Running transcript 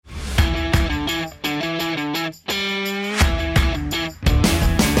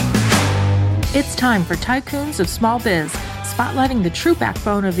It's time for Tycoons of Small Biz, spotlighting the true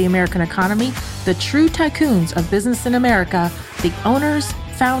backbone of the American economy, the true tycoons of business in America, the owners,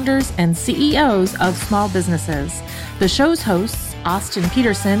 founders, and CEOs of small businesses. The show's hosts, Austin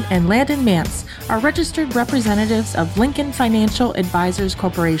Peterson and Landon Mance, are registered representatives of Lincoln Financial Advisors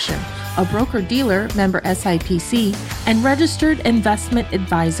Corporation, a broker-dealer member SIPC, and registered investment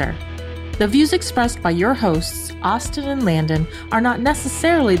advisor. The views expressed by your hosts, Austin and Landon, are not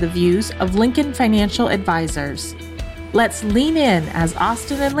necessarily the views of Lincoln Financial Advisors. Let's lean in as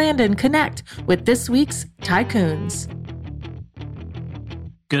Austin and Landon connect with this week's Tycoons.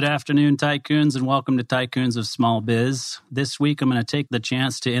 Good afternoon, Tycoons, and welcome to Tycoons of Small Biz. This week, I'm going to take the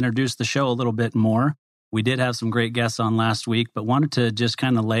chance to introduce the show a little bit more. We did have some great guests on last week, but wanted to just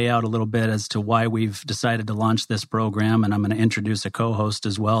kind of lay out a little bit as to why we've decided to launch this program. And I'm going to introduce a co-host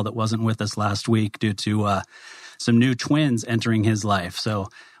as well that wasn't with us last week due to some new twins entering his life. So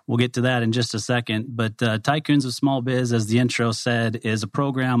we'll get to that in just a second. But Tycoons of Small Biz, as the intro said, is a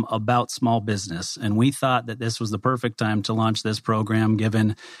program about small business. And we thought that this was the perfect time to launch this program,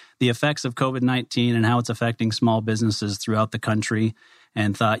 given the effects of COVID-19 and how it's affecting small businesses throughout the country.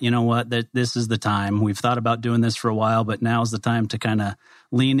 And thought, you know what, this is the time. We've thought about doing this for a while, but now's the time to kind of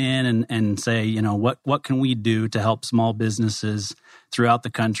lean in and say, you know, what can we do to help small businesses throughout the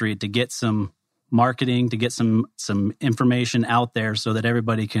country to get some marketing, to get some information out there so that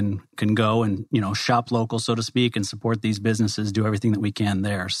everybody can go and, you know, shop local, so to speak, and support these businesses, do everything that we can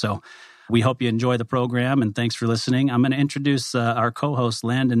there. So we hope you enjoy the program, and thanks for listening. I'm going to introduce our co-host,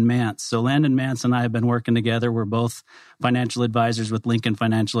 Landon Mance. So Landon Mance and I have been working together. We're both financial advisors with Lincoln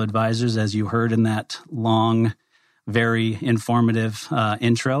Financial Advisors, as you heard in that long, very informative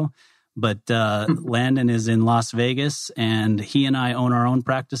intro. But Landon is in Las Vegas, and he and I own our own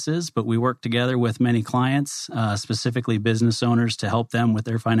practices, but we work together with many clients, specifically business owners, to help them with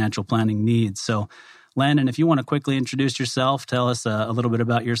their financial planning needs. So Landon, if you want to quickly introduce yourself, tell us a little bit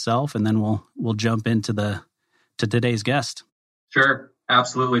about yourself, and then we'll jump into today's guest. Sure,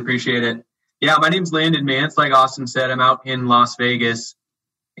 absolutely, appreciate it. Yeah, my name's Landon Mance. Like Austin said, I'm out in Las Vegas,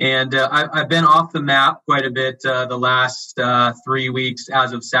 and I've been off the map quite a bit the last 3 weeks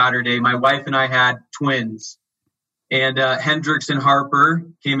as of Saturday. My wife and I had twins, and Hendrix and Harper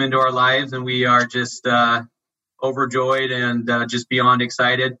came into our lives, and we are just overjoyed and just beyond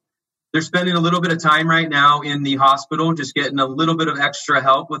excited. They're spending a little bit of time right now in the hospital, just getting a little bit of extra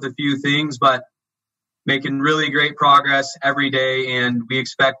help with a few things, but making really great progress every day. And we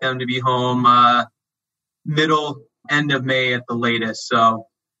expect them to be home end of May at the latest. So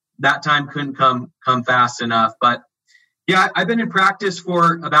that time couldn't come fast enough. But yeah, I've been in practice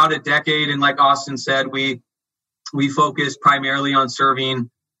for about a decade. And like Austin said, we focus primarily on serving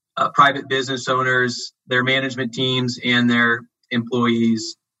private business owners, their management teams, and their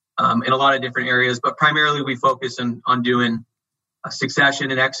employees. In a lot of different areas, but primarily we focus on doing succession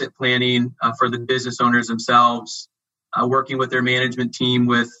and exit planning for the business owners themselves, working with their management team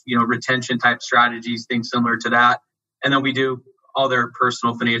with, you know, retention type strategies, things similar to that. And then we do all their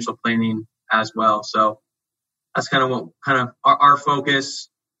personal financial planning as well. So that's kind of our focus,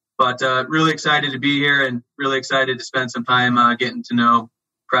 but really excited to be here and really excited to spend some time getting to know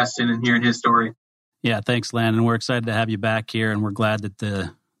Preston and hearing his story. Yeah, thanks, Landon. We're excited to have you back here, and we're glad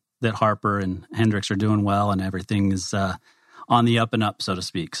that Harper and Hendrix are doing well and everything is on the up and up, so to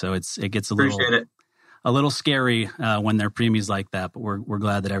speak. So it gets a little scary when they're preemies like that, but we're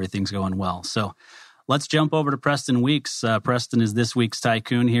glad that everything's going well. So let's jump over to Preston Weekes. Preston is this week's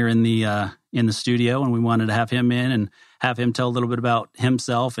tycoon here in the studio, and we wanted to have him in and have him tell a little bit about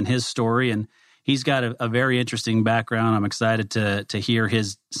himself and his story. And he's got a very interesting background. I'm excited to hear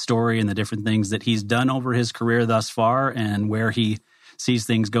his story and the different things that he's done over his career thus far and where he sees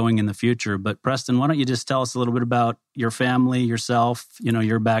things going in the future. But Preston, why don't you just tell us a little bit about your family, yourself, you know,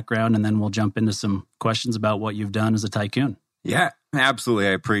 your background, and then we'll jump into some questions about what you've done as a tycoon. Yeah, absolutely.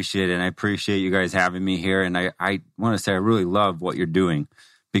 I appreciate it. And I appreciate you guys having me here. And I want to say I really love what you're doing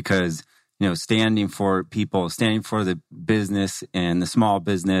because, you know, standing for people, standing for the business and the small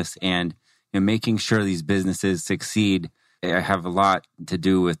business and, you know, making sure these businesses succeed. I have a lot to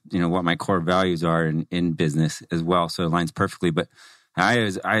do with, you know, what my core values are in business as well. So it aligns perfectly. But I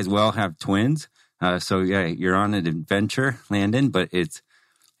as well have twins. So yeah, you're on an adventure, Landon, but it's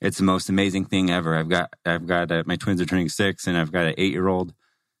the most amazing thing ever. I've got my twins are turning 6, and I've got an 8-year-old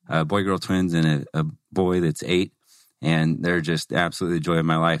boy-girl twins and a boy that's 8, and they're just absolutely the joy of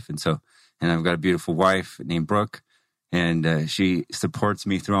my life. And I've got a beautiful wife named Brooke, and she supports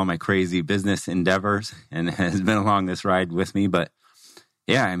me through all my crazy business endeavors and has been along this ride with me. But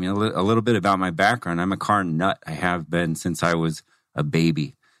yeah, I mean, a little bit about my background. I'm a car nut. I have been since I was a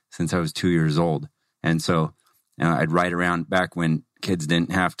baby. since I was 2 years old. And so I'd ride around back when kids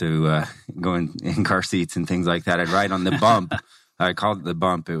didn't have to go in car seats and things like that. I'd ride on the bump. I called it the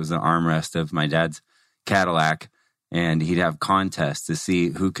bump. It was the armrest of my dad's Cadillac. And he'd have contests to see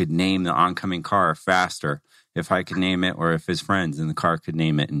who could name the oncoming car faster, if I could name it or if his friends in the car could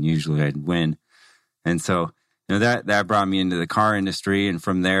name it. And usually I'd win. And so that brought me into the car industry. And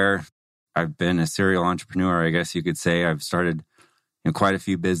from there, I've been a serial entrepreneur, I guess you could say. I've started quite a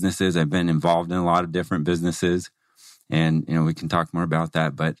few businesses. I've been involved in a lot of different businesses. And, we can talk more about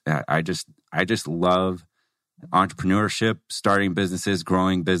that. But I just love entrepreneurship, starting businesses,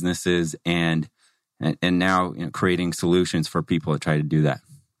 growing businesses, and now creating solutions for people that try to do that.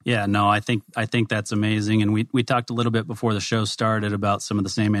 Yeah, no, I think that's amazing. And we talked a little bit before the show started about some of the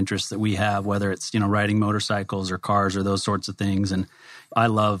same interests that we have, whether it's, riding motorcycles or cars or those sorts of things. And I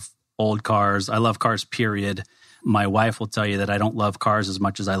love old cars. I love cars, period. My wife will tell you that I don't love cars as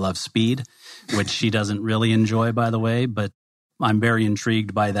much as I love speed, which she doesn't really enjoy, by the way, but I'm very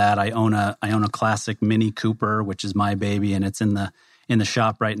intrigued by that. I own a classic Mini Cooper, which is my baby, and it's in the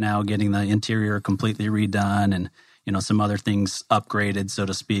shop right now, getting the interior completely redone and some other things upgraded, so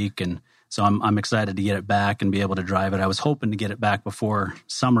to speak. And so I'm excited to get it back and be able to drive it. I was hoping to get it back before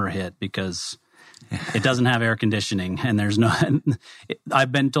summer hit because it doesn't have air conditioning, and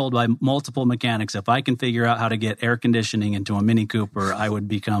I've been told by multiple mechanics, if I can figure out how to get air conditioning into a Mini Cooper, I would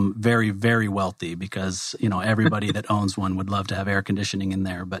become very, very wealthy because, everybody that owns one would love to have air conditioning in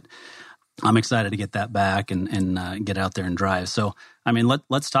there. But I'm excited to get that back and get out there and drive. So,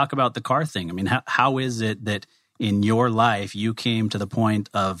 let's talk about the car thing. How is it that in your life you came to the point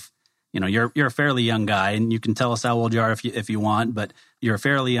of, you're a fairly young guy, and you can tell us how old you are if you want, but you're a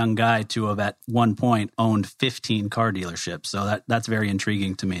fairly young guy to have at one point owned 15 car dealerships. So that's very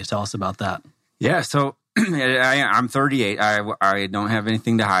intriguing to me. Tell us about that. Yeah, so I'm 38. I don't have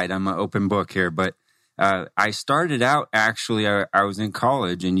anything to hide. I'm an open book here, but I started out, actually, I was in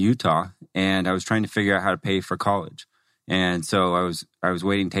college in Utah, and I was trying to figure out how to pay for college. And so I was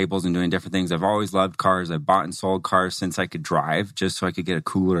waiting tables and doing different things. I've always loved cars. I bought and sold cars since I could drive, just so I could get a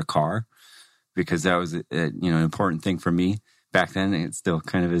cooler car, because that was an important thing for me back then. It still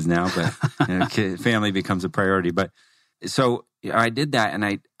kind of is now, but family becomes a priority. But so I did that, and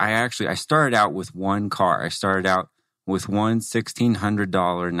I started out with one car. I started out with one $1,600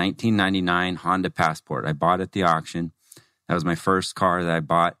 1999 Honda Passport. I bought at the auction. That was my first car that I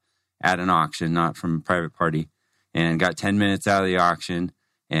bought at an auction, not from a private party. And got 10 minutes out of the auction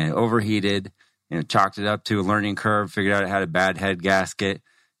and overheated, chalked it up to a learning curve, figured out it had a bad head gasket,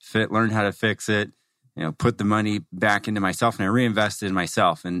 learned how to fix it, put the money back into myself, and I reinvested in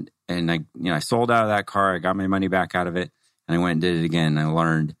myself. And I sold out of that car. I got my money back out of it, and I went and did it again. And I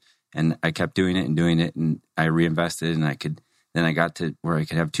learned, and I kept doing it, and I reinvested, and then I got to where I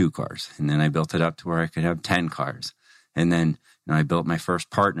could have 2 cars. And then I built it up to where I could have 10 cars. And then I built my first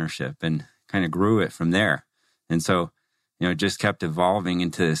partnership and kind of grew it from there. And so, it just kept evolving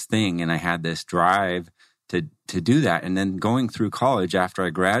into this thing. And I had this drive to do that. And then going through college, after I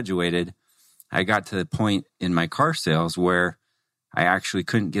graduated, I got to the point in my car sales where I actually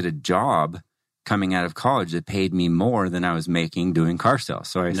couldn't get a job coming out of college that paid me more than I was making doing car sales.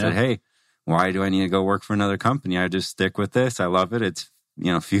 So I said, hey, why do I need to go work for another company? I just stick with this. I love it. It's,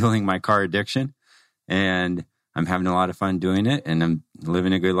 fueling my car addiction. And I'm having a lot of fun doing it. And I'm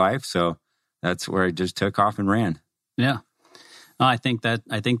living a good life. So that's where I just took off and ran. Yeah. I think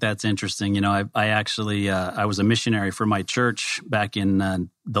that's interesting. I actually, I was a missionary for my church back in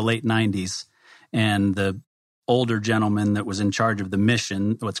the late 90s. And the older gentleman that was in charge of the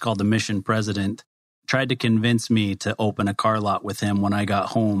mission, what's called the mission president, tried to convince me to open a car lot with him when I got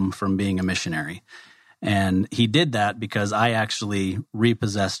home from being a missionary. And he did that because I actually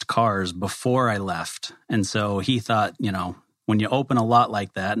repossessed cars before I left. And so he thought, when you open a lot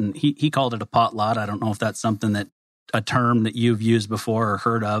like that, and he called it a pot lot. I don't know if that's a term that you've used before or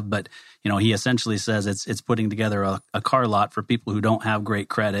heard of, but he essentially says it's putting together a car lot for people who don't have great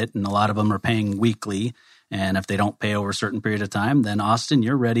credit, and a lot of them are paying weekly. And if they don't pay over a certain period of time, then Austin,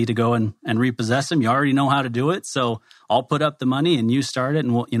 you're ready to go and repossess them. You already know how to do it, so I'll put up the money and you start it,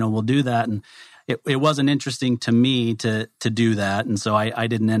 and we'll do that. And it wasn't interesting to me to do that, and so I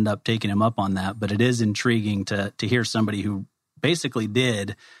didn't end up taking him up on that. But it is intriguing to hear somebody who basically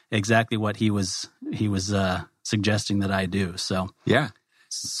did exactly what he was suggesting that I do. So yeah.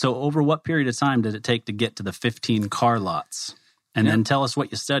 So over what period of time did it take to get to the 15 car lots? And then tell us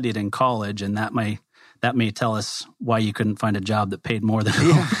what you studied in college, and that may tell us why you couldn't find a job that paid more than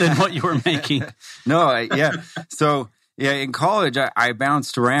what you were making. So in college, I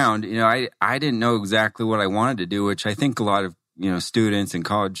bounced around. I didn't know exactly what I wanted to do, which I think a lot of students and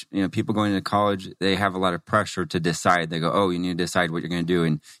college, people going into college, they have a lot of pressure to decide. They go, oh, you need to decide what you're going to do.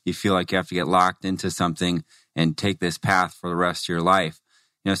 And you feel like you have to get locked into something and take this path for the rest of your life.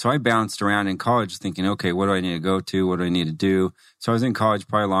 So I bounced around in college thinking, okay, what do I need to go to? What do I need to do? So I was in college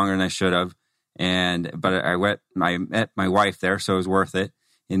probably longer than I should have. But I met my wife there, so it was worth it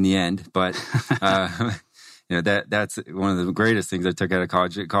in the end. But, that's one of the greatest things I took out of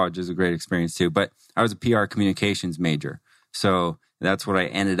college. College is a great experience too. But I was a PR communications major. So that's what I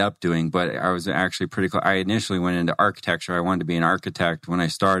ended up doing. But I was actually pretty close. I initially went into architecture. I wanted to be an architect. When I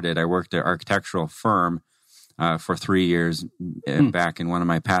started, I worked at an architectural firm for 3 years back in one of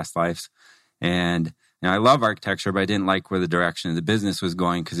my past lives. And I love architecture, but I didn't like where the direction of the business was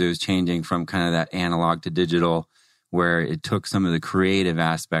going because it was changing from kind of that analog to digital, where it took some of the creative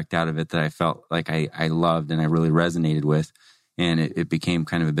aspect out of it that I felt like I loved and I really resonated with. And it became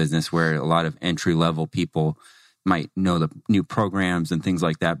kind of a business where a lot of entry-level people might know the new programs and things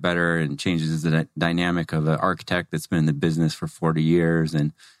like that better, and changes the dynamic of an architect that's been in the business for 40 years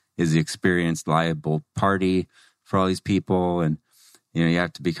and is the experienced, liable party for all these people. And, you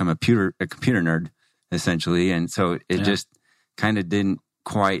have to become a computer nerd, essentially. And so it just kind of didn't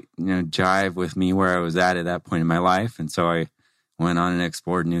quite, jive with me where I was at that point in my life. And so I went on and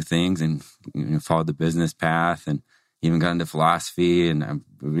explored new things and followed the business path, and even got into philosophy, and I'm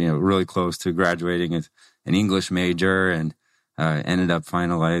really close to graduating as an English major, and ended up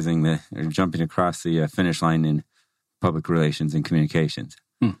jumping across the finish line in public relations and communications.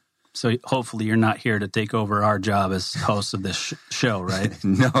 So hopefully you're not here to take over our job as host of this show, right?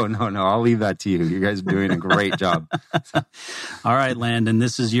 No. I'll leave that to you. You guys are doing a great job. All right, Landon,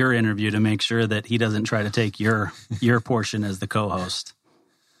 this is your interview to make sure that he doesn't try to take your portion as the co-host.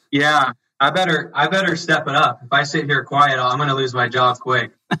 Yeah, I better step it up. If I sit here quiet, I'm going to lose my job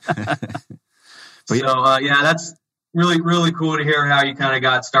quick. That's really, really cool to hear how you kind of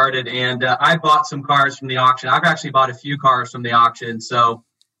got started. And I bought some cars from the auction. I've actually bought a few cars from the auction, so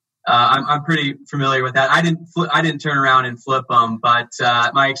I'm pretty familiar with that. I didn't turn around and flip them, but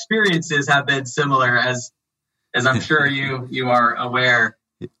my experiences have been similar, as I'm sure you are aware.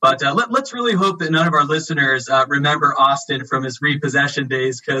 But let's really hope that none of our listeners remember Austin from his repossession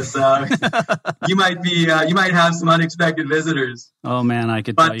days, because you might have some unexpected visitors. Oh man, I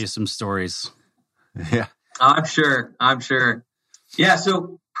could tell you some stories. Yeah, I'm sure. Yeah.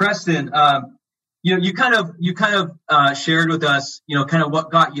 So Preston, you kind of shared with us, kind of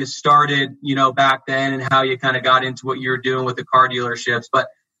what got you started, back then, and how you kind of got into what you were doing with the car dealerships. But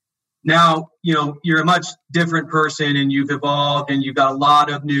now, you're a much different person, and you've evolved, and you've got a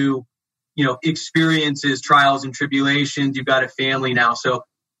lot of new, experiences, trials and tribulations. You've got a family now. So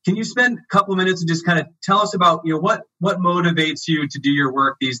can you spend a couple of minutes and just kind of tell us about, what motivates you to do your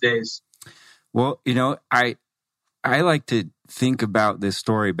work these days? Well, I like to think about this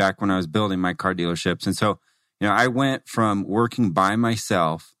story back when I was building my car dealerships. And so, I went from working by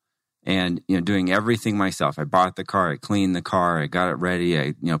myself and, doing everything myself. I bought the car, I cleaned the car, I got it ready,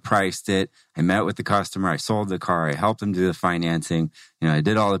 I, priced it, I met with the customer, I sold the car, I helped them do the financing, I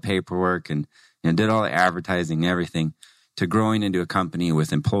did all the paperwork and, did all the advertising and everything, to growing into a company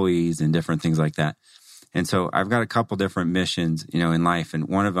with employees and different things like that. And so I've got a couple different missions, in life. And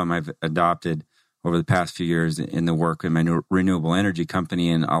one of them I've adopted over the past few years in the work in my new renewable energy company,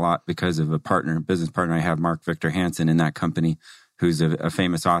 and a lot because of a business partner I have, Mark Victor Hansen, in that company, who's a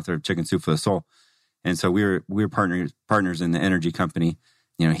famous author of Chicken Soup for the Soul. And so we were partners in the energy company.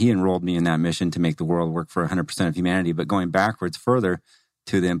 He enrolled me in that mission to make the world work for 100% of humanity. But going backwards further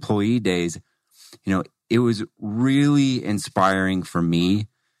to the employee days, it was really inspiring for me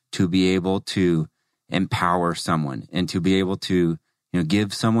to be able to empower someone and to be able to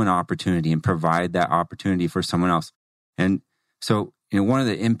give someone opportunity and provide that opportunity for someone else. And so, one of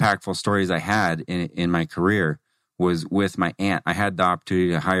the impactful stories I had in my career was with my aunt. I had the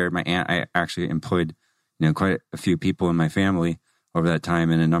opportunity to hire my aunt. I actually employed, quite a few people in my family over that time,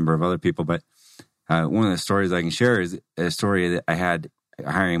 and a number of other people. But one of the stories I can share is a story that I had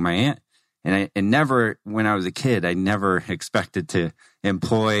hiring my aunt. And never, when I was a kid, I never expected to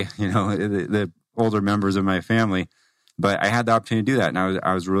employ, the older members of my family. But I had the opportunity to do that. And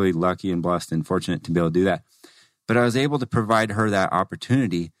I was really lucky and blessed and fortunate to be able to do that. But I was able to provide her that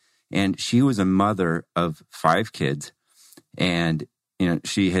opportunity. And she was a mother of 5 kids. And,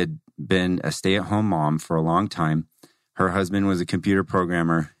 she had been a stay-at-home mom for a long time. Her husband was a computer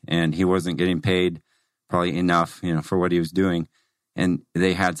programmer, and he wasn't getting paid probably enough, for what he was doing. And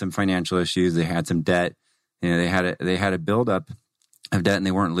they had some financial issues. They had some debt. They had a buildup of debt, and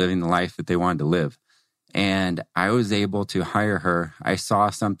they weren't living the life that they wanted to live. And I was able to hire her. I saw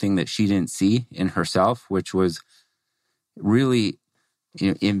something that she didn't see in herself, which was really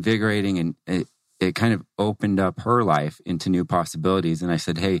invigorating, and it kind of opened up her life into new possibilities. And I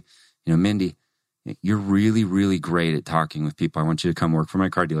said, hey, Mindy, you're really, really great at talking with people. I want you to come work for my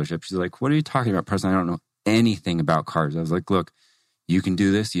car dealership. She's like, what are you talking about, Preston? I don't know anything about cars. I was like, look, you can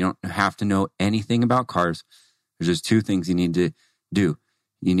do this. You don't have to know anything about cars. There's just two things you need to do.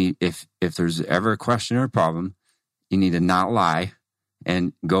 You need, if there's ever a question or a problem, you need to not lie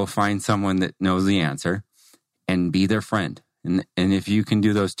and go find someone that knows the answer and be their friend. And if you can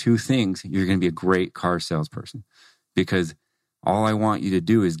do those two things, you're going to be a great car salesperson, because all I want you to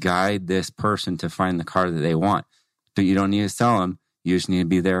do is guide this person to find the car that they want. So you don't need to sell them. You just need to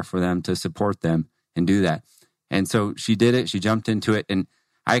be there for them, to support them and do that. And so she did it. She jumped into it. And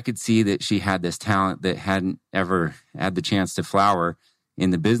I could see that she had this talent that hadn't ever had the chance to flower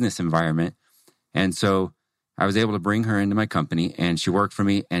in the business environment. And so I was able to bring her into my company, and she worked for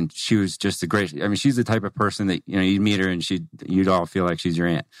me, and she was just she's the type of person that, you'd meet her and you'd all feel like she's your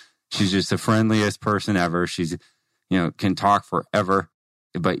aunt. She's just the friendliest person ever. She's, can talk forever,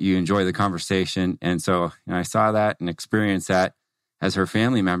 but you enjoy the conversation. And so I saw that and experienced that as her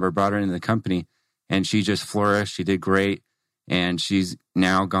family member, brought her into the company, and she just flourished. She did great. And she's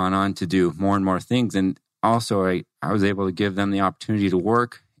now gone on to do more and more things. And also I was able to give them the opportunity to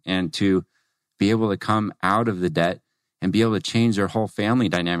work and to be able to come out of the debt and be able to change their whole family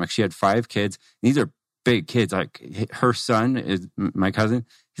dynamic. She had 5 kids. These are big kids. Like her son is my cousin.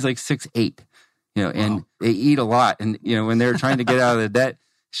 He's like 6'8", and they eat a lot. And, when they were trying to get out of the debt,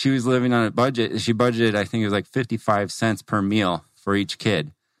 she was living on a budget. She budgeted, I think it was like 55 cents per meal for each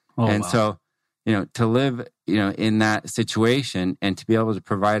kid. So, to live, in that situation and to be able to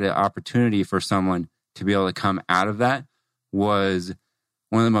provide an opportunity for someone to be able to come out of that was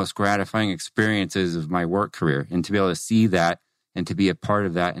one of the most gratifying experiences of my work career. And to be able to see that and to be a part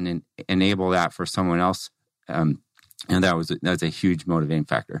of that and enable that for someone else, and that's a huge motivating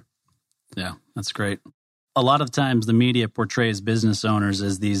factor. Yeah, that's great. A lot of times the media portrays business owners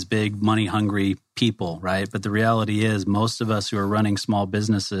as these big money-hungry people, right? But the reality is most of us who are running small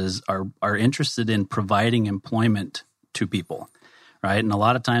businesses are interested in providing employment to people, right? And a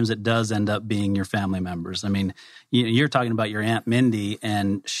lot of times it does end up being your family members. I mean, you're talking about your Aunt Mindy,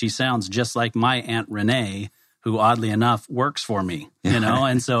 and she sounds just like my Aunt Renee, who oddly enough works for me,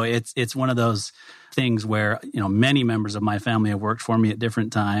 And so it's one of those things where, many members of my family have worked for me at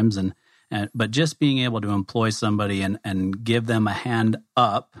different times, but just being able to employ somebody and give them a hand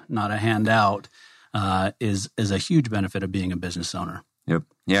up, not a hand out, is a huge benefit of being a business owner. Yep.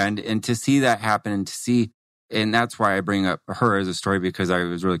 Yeah. And to see that happen and that's why I bring up her as a story, because I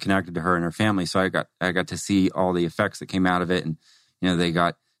was really connected to her and her family. So I got to see all the effects that came out of it. And, they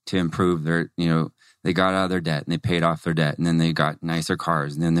got to improve their, they got out of their debt and they paid off their debt, and then they got nicer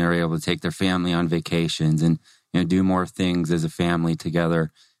cars, and then they were able to take their family on vacations and, do more things as a family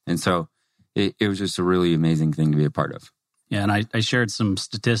together. And so it was just a really amazing thing to be a part of. Yeah, and I shared some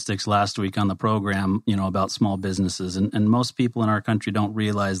statistics last week on the program, about small businesses. And most people in our country don't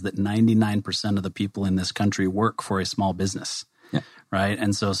realize that 99% of the people in this country work for a small business, right?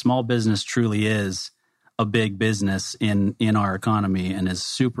 And so small business truly is a big business in our economy and is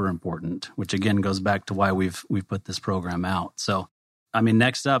super important, which again goes back to why we've put this program out. So,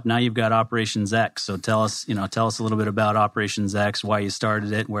 next up, now you've got Operations X. So tell us a little bit about Operations X, why you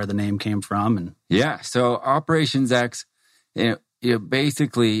started it, where the name came from. So Operations X,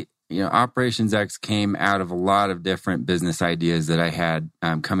 basically, Operations X came out of a lot of different business ideas that I had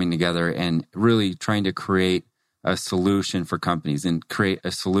coming together, and really trying to create a solution for companies and create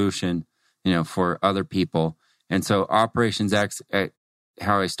a solution, for other people. And so Operations X,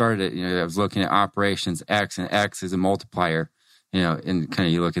 how I started it, I was looking at Operations X, and X is a multiplier. And kind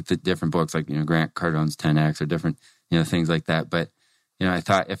of you look at the different books like, Grant Cardone's 10X or different, things like that. But, I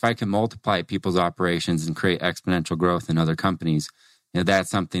thought if I can multiply people's operations and create exponential growth in other companies, that's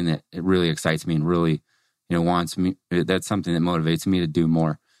something that it really excites me and really, wants me. That's something that motivates me to do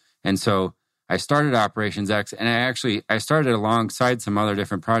more. And so I started Operations X, and I started alongside some other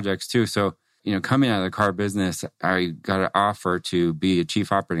different projects too. So, coming out of the car business, I got an offer to be a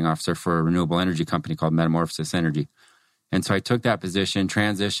chief operating officer for a renewable energy company called Metamorphosis Energy. And so I took that position,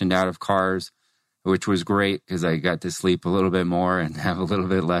 transitioned out of cars, which was great because I got to sleep a little bit more and have a little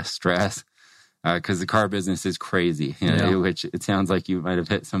bit less stress, because the car business is crazy, which it sounds like you might have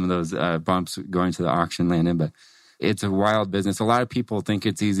hit some of those bumps going to the auction landing, but it's a wild business. A lot of people think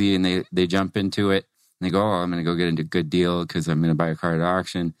it's easy, and they jump into it and they go, I'm going to go get a good deal because I'm going to buy a car at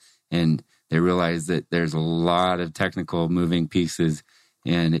auction. And they realize that there's a lot of technical moving pieces,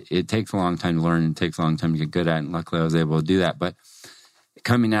 and it takes a long time to learn and it takes a long time to get good at it. And luckily I was able to do that. But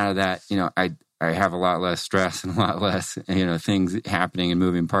coming out of that, have a lot less stress and a lot less, things happening and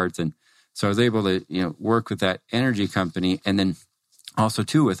moving parts. And so I was able to, work with that energy company. And then also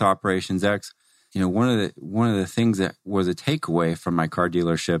too with Operations X, one of the things that was a takeaway from my car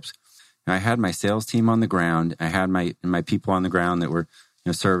dealerships, I had my sales team on the ground. I had my people on the ground that were,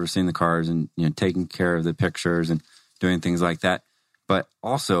 servicing the cars and, taking care of the pictures and doing things like that. But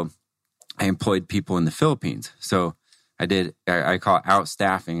also I employed people in the Philippines. So I call it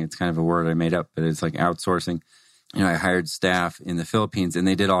outstaffing. It's kind of a word I made up, but it's like outsourcing. I hired staff in the Philippines and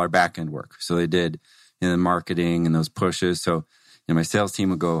they did all our back end work. So they did the marketing and those pushes. So, my sales team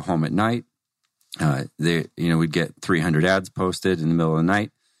would go home at night. We'd get 300 ads posted in the middle of the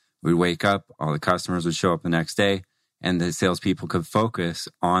night. We'd wake up, all the customers would show up the next day, and the salespeople could focus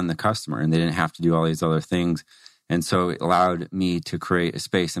on the customer and they didn't have to do all these other things. And so it allowed me to create a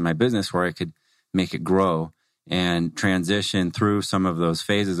space in my business where I could make it grow and transition through some of those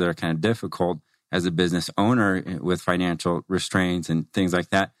phases that are kind of difficult as a business owner with financial restraints and things like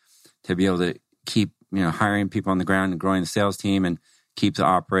that, to be able to keep, hiring people on the ground and growing the sales team and keep the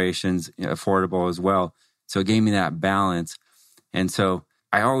operations affordable as well. So it gave me that balance. And so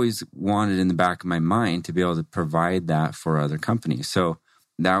I always wanted in the back of my mind to be able to provide that for other companies. So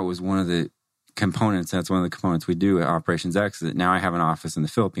that was one of the components. That's one of the components we do at Operations X, that now I have an office in the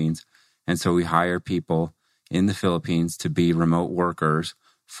Philippines. And so we hire people in the Philippines to be remote workers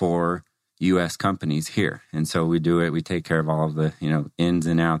for U.S. companies here. And so we do it. We take care of all of the, ins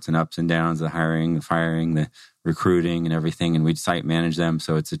and outs and ups and downs, the hiring, the firing, the recruiting and everything. And we site manage them.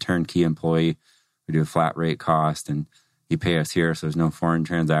 So it's a turnkey employee. We do a flat rate cost and you pay us here. So there's no foreign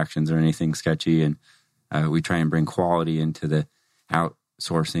transactions or anything sketchy. And we try and bring quality into the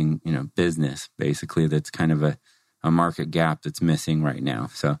outsourcing, business, basically. That's kind of a market gap that's missing right now.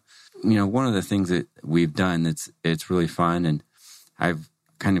 So, one of the things that we've done it's really fun, and I've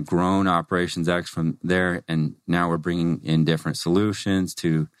kind of grown Operations X from there, and now we're bringing in different solutions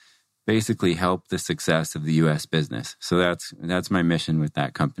to basically help the success of the U.S. business. So that's my mission with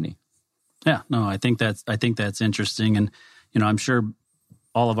that company. Yeah, no, I think that's interesting, and I'm sure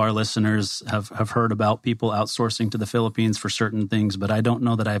all of our listeners have heard about people outsourcing to the Philippines for certain things, but I don't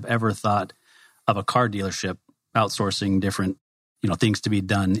know that I've ever thought of a car dealership outsourcing different things to be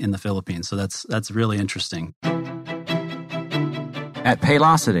done in the Philippines. So that's really interesting. At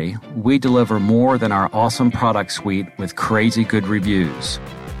Paylocity, we deliver more than our awesome product suite with crazy good reviews.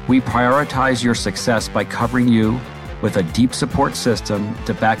 We prioritize your success by covering you with a deep support system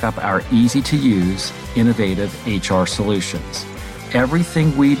to back up our easy-to-use, innovative HR solutions.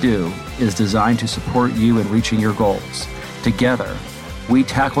 Everything we do is designed to support you in reaching your goals. Together, we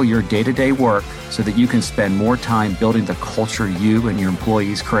tackle your day-to-day work so that you can spend more time building the culture you and your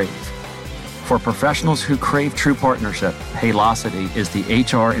employees crave. For professionals who crave true partnership, Paylocity is the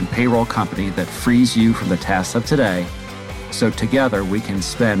HR and payroll company that frees you from the tasks of today, so together we can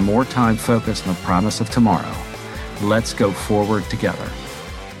spend more time focused on the promise of tomorrow. Let's go forward together.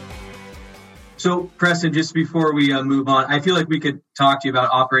 So, Preston, just before we move on, I feel like we could talk to you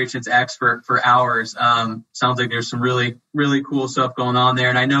about Operations X for hours. Sounds like there's some really, really cool stuff going on there.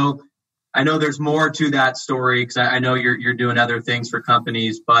 And I know there's more to that story, because I know you're doing other things for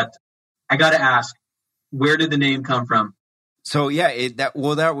companies, but I got to ask, where did the name come from? So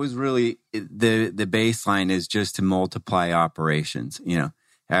that was really the baseline, is just to multiply operations.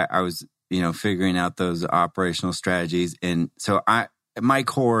 I was figuring out those operational strategies, and so my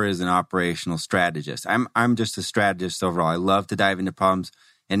core is an operational strategist. I'm just a strategist overall. I love to dive into problems,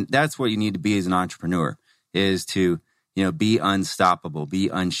 and that's what you need to be as an entrepreneur, is to be unstoppable, be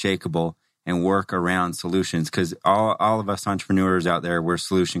unshakable, and work around solutions. Because all of us entrepreneurs out there, we're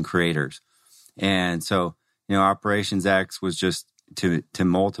solution creators, and so Operations X was just to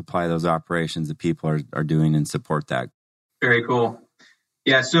multiply those operations that people are doing and support that. Very cool.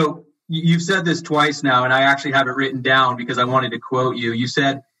 Yeah. So you've said this twice now, and I actually have it written down because I wanted to quote you. You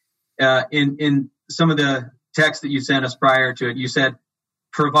said in some of the text that you sent us prior to it, you said,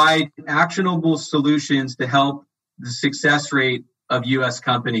 provide actionable solutions to help the success rate of U.S.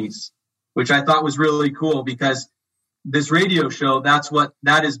 companies, which I thought was really cool, because this radio show, that's what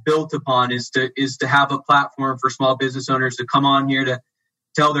that is built upon, is to have a platform for small business owners to come on here to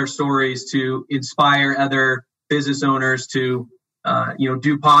tell their stories, to inspire other business owners to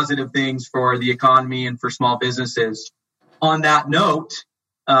do positive things for the economy and for small businesses. On that note,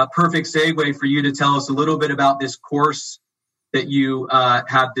 perfect segue for you to tell us a little bit about this course that you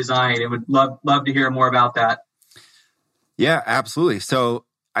have designed. I would love to hear more about that. Yeah, absolutely. So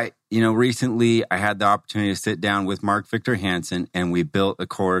recently I had the opportunity to sit down with Mark Victor Hansen, and we built a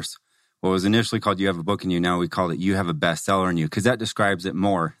course. What was initially called You Have a Book in You, now we called it You Have a Bestseller in You, because that describes it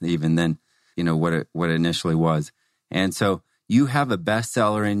more even than what it initially was. And so you have a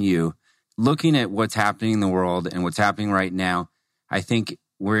bestseller in you. Looking at what's happening in the world and what's happening right now, I think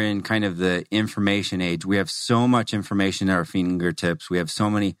we're in kind of the information age. We have so much information at our fingertips. We have so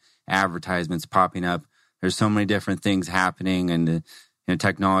many advertisements popping up. There's so many different things happening, and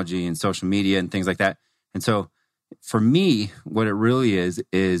technology and social media and things like that. And so for me, what it really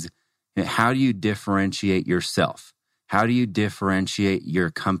is how do you differentiate yourself? How do you differentiate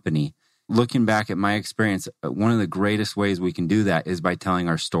your company? Looking back at my experience, one of the greatest ways we can do that is by telling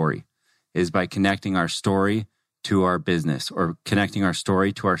our story, is by connecting our story to our business, or connecting our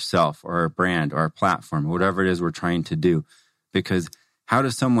story to ourself or our brand or our platform, whatever it is we're trying to do. Because how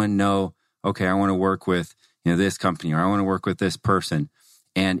does someone know, okay, I want to work with this company, or I want to work with this person?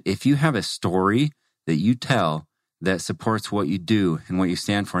 And if you have a story that you tell that supports what you do and what you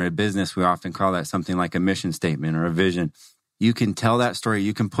stand for in a business, we often call that something like a mission statement or a vision. You can tell that story,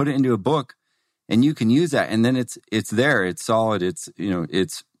 you can put it into a book, and you can use that, and then it's there, it's solid,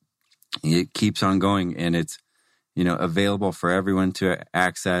 it keeps on going, and it's available for everyone to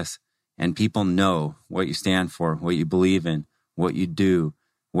access, and people know what you stand for, what you believe in, what you do,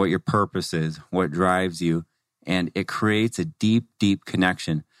 what your purpose is, what drives you, and it creates a deep, deep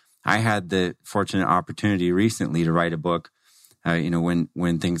connection. I had the fortunate opportunity recently to write a book,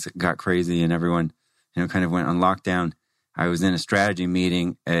 when things got crazy and everyone, kind of went on lockdown. I was in a strategy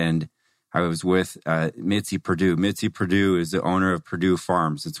meeting, and I was with Mitzi Perdue. Mitzi Perdue is the owner of Perdue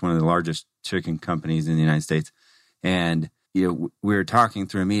Farms. It's one of the largest chicken companies in the United States. And we were talking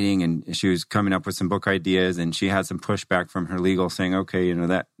through a meeting, and she was coming up with some book ideas, and she had some pushback from her legal saying, okay,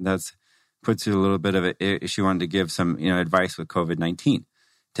 that's puts you a little bit of it. She wanted to give some, advice with COVID-19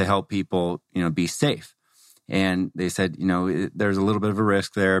 to help people, be safe. And they said, there's a little bit of a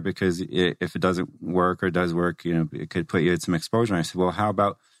risk there, because if it doesn't work, or does work, it could put you at some exposure. And I said, well, how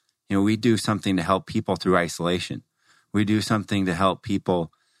about, we do something to help people through isolation. We do something to help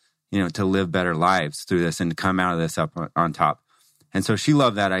people, to live better lives through this and to come out of this up on top. And so she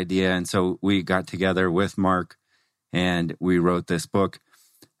loved that idea. And so we got together with Mark, and we wrote this book.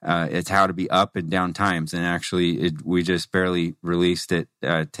 It's How to Be Up and Down Times. And actually, we just barely released it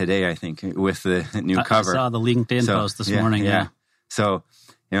today, I think, with the new cover. I saw the LinkedIn post this morning. Yeah. So,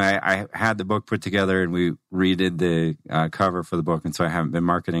 I had the book put together, and we redid the cover for the book. And so I haven't been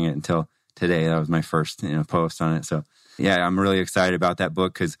marketing it until today. That was my first post on it. So, yeah, I'm really excited about that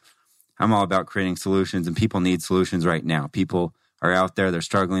book, because I'm all about creating solutions, and people need solutions right now. People are out there, they're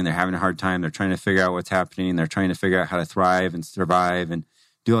struggling, they're having a hard time, they're trying to figure out what's happening, they're trying to figure out how to thrive and survive and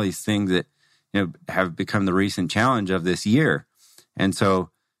do all these things that have become the recent challenge of this year. And so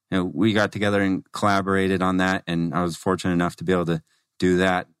we got together and collaborated on that, and I was fortunate enough to be able to do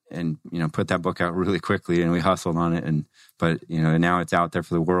that and put that book out really quickly, and we hustled on it, but now it's out there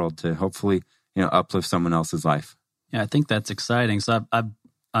for the world to hopefully uplift someone else's life. Yeah, I think that's exciting. So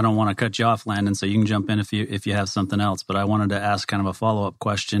I don't want to cut you off, Landon, so you can jump in if you have something else. But I wanted to ask kind of a follow-up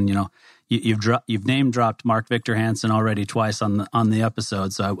question. You've name dropped Mark Victor Hansen already twice on the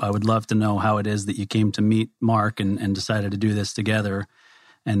episode, so I would love to know how it is that you came to meet Mark and decided to do this together.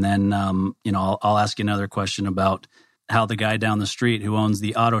 And then I'll ask you another question about how the guy down the street who owns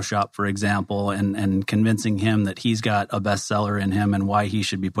the auto shop, for example, and convincing him that he's got a bestseller in him and why he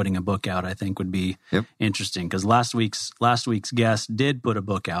should be putting a book out, I think would be interesting. Because last week's guest did put a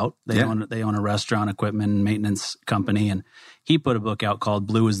book out. They own a restaurant equipment and maintenance company, and he put a book out called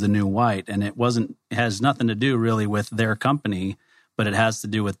Blue is the New White. And it has nothing to do really with their company, but it has to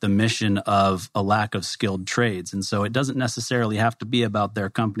do with the mission of a lack of skilled trades. And so it doesn't necessarily have to be about their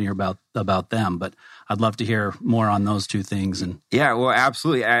company or about them, but I'd love to hear more on those two things. And yeah, well,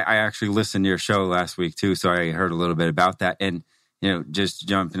 absolutely. I actually listened to your show last week too, so I heard a little bit about that. And, just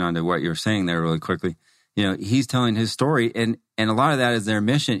jumping onto what you were saying there really quickly, he's telling his story, and a lot of that is their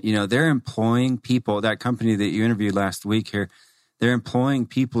mission. They're employing people, that company that you interviewed last week here, they're employing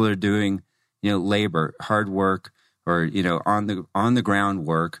people that are doing, labor, hard work, or, on the ground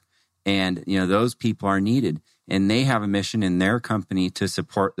work. And, those people are needed, and they have a mission in their company to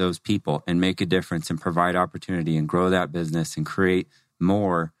support those people and make a difference and provide opportunity and grow that business and create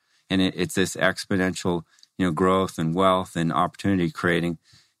more. And it's this exponential, growth and wealth and opportunity creating.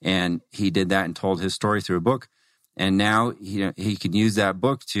 And he did that and told his story through a book. And now, he can use that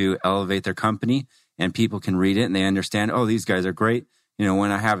book to elevate their company, and people can read it and they understand, oh, these guys are great.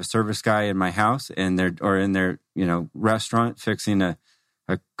 When I have a service guy in my house and in their restaurant fixing a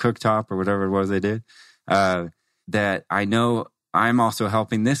cooktop or whatever it was they did, that I know I'm also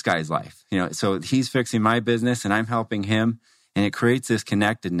helping this guy's life. So he's fixing my business and I'm helping him, and it creates this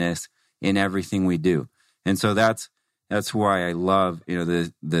connectedness in everything we do. And so that's that's why I love,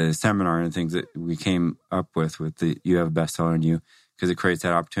 the seminar and things that we came up with the You Have a Bestseller in You, because it creates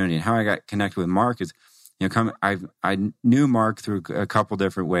that opportunity. And how I got connected with Mark is, I knew Mark through a couple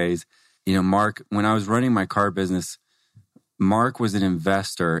different ways. Mark, when I was running my car business, Mark was an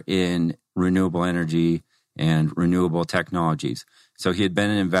investor in renewable energy and renewable technologies. So he had been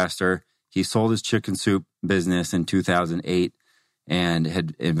an investor. He sold his chicken soup business in 2008 and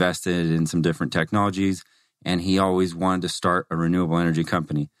had invested in some different technologies. And he always wanted to start a renewable energy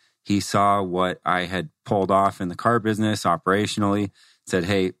company. He saw what I had pulled off in the car business operationally, said,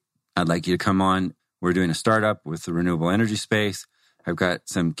 hey, I'd like you to come on. We're doing a startup with the renewable energy space. I've got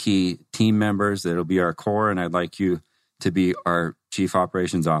some key team members that'll be our core, and I'd like you to be our chief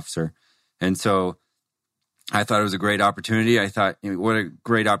operations officer. And so I thought it was a great opportunity. I thought, what a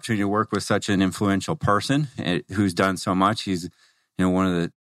great opportunity to work with such an influential person who's done so much. He's, one of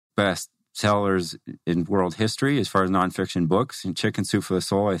the best sellers in world history as far as nonfiction books. And Chicken Soup for the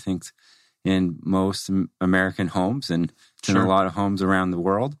Soul, I think, in most American homes, and it's in a lot of homes around the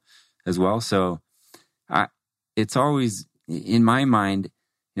world as well. So it's always, in my mind,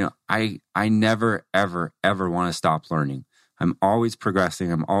 I never, ever, ever want to stop learning. I'm always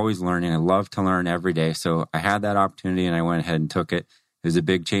progressing. I'm always learning. I love to learn every day. So I had that opportunity and I went ahead and took it. It was a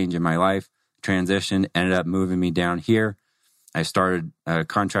big change in my life. Transitioned, ended up moving me down here. I started a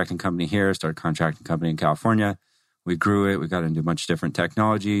contracting company here, started a contracting company in California. We grew it. We got into a bunch of different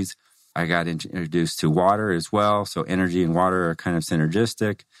technologies. I got introduced to water as well. So energy and water are kind of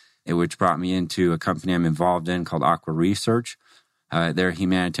synergistic, which brought me into a company I'm involved in called Aqua Research. They're a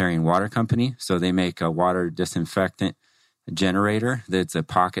humanitarian water company. So they make a water disinfectant generator that's a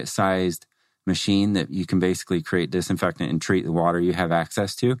pocket-sized machine that you can basically create disinfectant and treat the water you have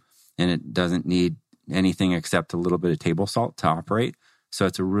access to. And it doesn't need anything except a little bit of table salt to operate. So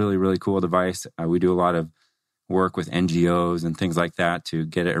it's a really, really cool device. We do a lot of work with NGOs and things like that to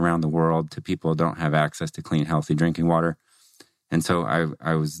get it around the world to people who don't have access to clean, healthy drinking water. And so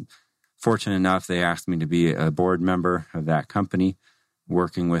I was fortunate enough, they asked me to be a board member of that company,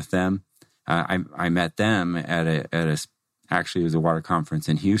 working with them. I met them actually it was a water conference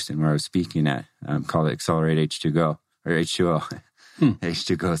in Houston where I was speaking at, called Accelerate H2Go, or H2O.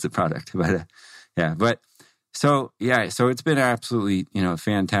 H2Go is the product. But so it's been absolutely, a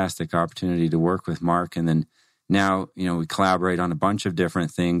fantastic opportunity to work with Mark. And then now, we collaborate on a bunch of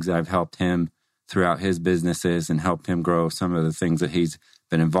different things. I've helped him throughout his businesses and helped him grow some of the things that he's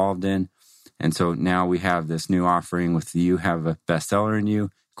been involved in. And so now we have this new offering with the You Have a Bestseller in You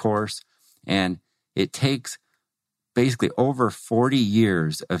course. And it takes basically over 40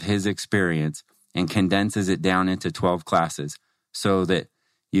 years of his experience and condenses it down into 12 classes so that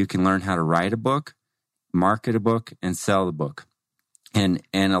you can learn how to write a book, market a book, and sell the book. And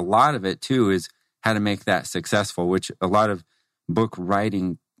a lot of it, too, is how to make that successful, which a lot of book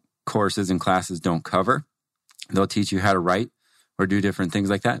writing courses and classes don't cover. They'll teach you how to write or do different things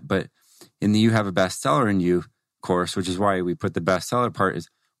like that. But in the You Have a Bestseller in You course, which is why we put the bestseller part, is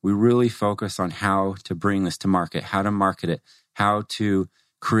we really focus on how to bring this to market, how to market it, how to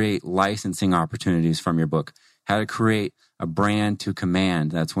create licensing opportunities from your book, how to create a brand to command.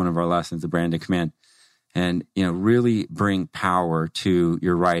 That's one of our lessons, the brand to command. And, really bring power to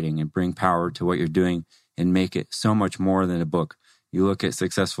your writing and bring power to what you're doing and make it so much more than a book. You look at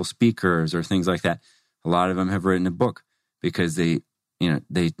successful speakers or things like that. A lot of them have written a book because they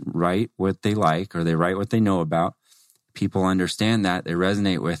write what they like or they write what they know about. People understand that, they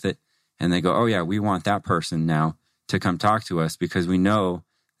resonate with it, and they go, oh yeah, we want that person now to come talk to us because we know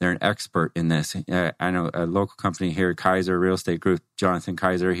they're an expert in this. I know a local company here, Kaiser Real Estate Group, Jonathan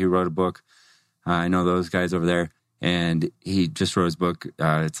Kaiser, he wrote a book. I know those guys over there, and he just wrote his book.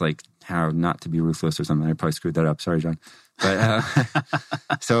 It's like How Not to Be Ruthless or something. I probably screwed that up. Sorry, John. But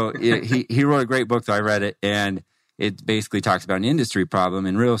so he wrote a great book, so I read it, and it basically talks about an industry problem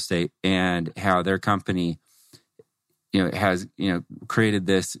in real estate and how their company has created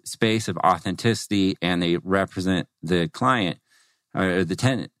this space of authenticity, and they represent the client or the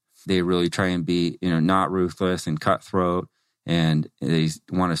tenant. They really try and be not ruthless and cutthroat, and they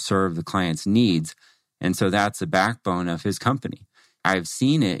want to serve the client's needs. And so that's the backbone of his company. I've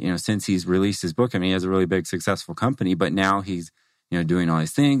seen it, since he's released his book. I mean, he has a really big, successful company, but now he's, doing all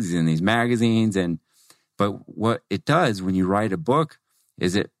these things. He's in these magazines. But what it does when you write a book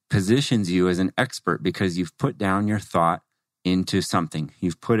is it positions you as an expert because you've put down your thought into something.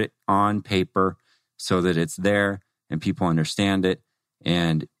 You've put it on paper so that it's there and people understand it,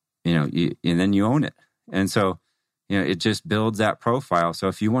 and and then you own it. And so it just builds that profile. So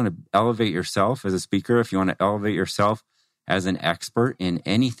if you want to elevate yourself as a speaker, if you want to elevate yourself as an expert in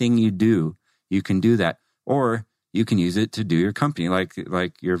anything you do, you can do that. Or you can use it to do your company like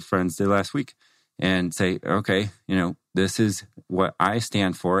your friends did last week and say, okay, this is what I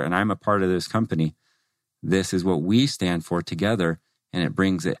stand for and I'm a part of this company. This is what we stand for together. And it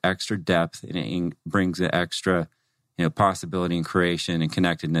brings the extra depth and it brings the extra, possibility and creation and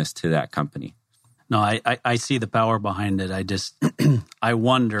connectedness to that company. No, I see the power behind it. I just, I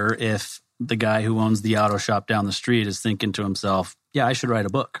wonder if the guy who owns the auto shop down the street is thinking to himself, yeah, I should write a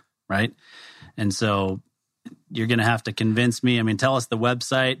book, right? And so you're going to have to convince me. I mean, tell us the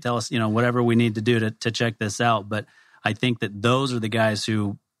website, tell us, whatever we need to do to check this out. But I think that those are the guys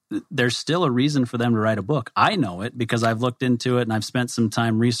who, there's still a reason for them to write a book. I know it because I've looked into it and I've spent some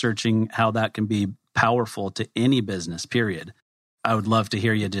time researching how that can be powerful to any business, period. I would love to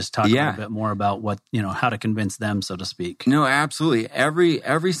hear you just talk a little bit more about what, how to convince them, so to speak. No, absolutely.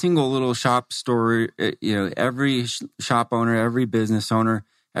 Every single little shop store, every shop owner, every business owner,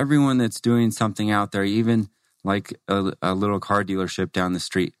 everyone that's doing something out there, even like a little car dealership down the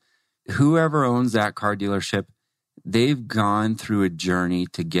street, whoever owns that car dealership, they've gone through a journey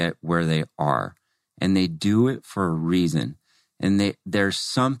to get where they are, and they do it for a reason. And there's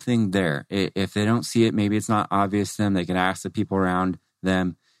something there. If they don't see it, maybe it's not obvious to them. They can ask the people around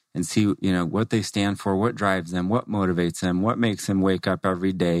them and see, what they stand for, what drives them, what motivates them, what makes them wake up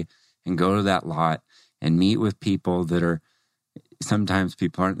every day and go to that lot and meet with people that are, sometimes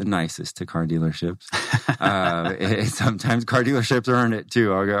people aren't the nicest to car dealerships. Sometimes car dealerships earn it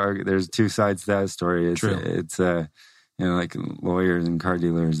too. There's two sides to that story. It's like lawyers and car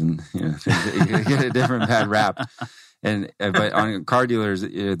dealers and, you get a different bad rap. But on car dealers,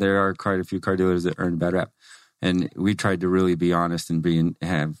 there are quite a few car dealers that earn a bad rap. And we tried to really be honest and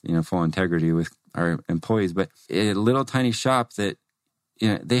have full integrity with our employees. But a little tiny shop that,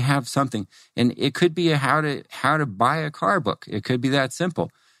 they have something, and it could be a how to buy a car book. It could be that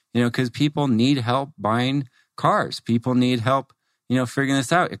simple, because people need help buying cars. People need help, figuring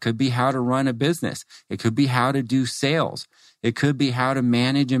this out. It could be how to run a business. It could be how to do sales. It could be how to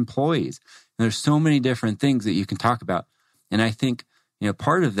manage employees. And there's so many different things that you can talk about. And I think,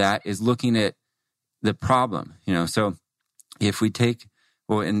 part of that is looking at the problem, so if we take,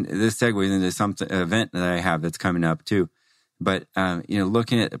 and this segues into some event that I have that's coming up too. But,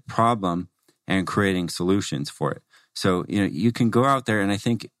 looking at the problem and creating solutions for it. So, you can go out there, and I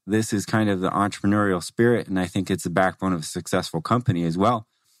think this is kind of the entrepreneurial spirit, and I think it's the backbone of a successful company as well,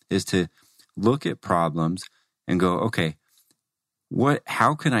 is to look at problems and go, okay,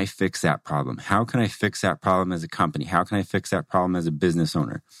 how can I fix that problem? How can I fix that problem as a company? How can I fix that problem as a business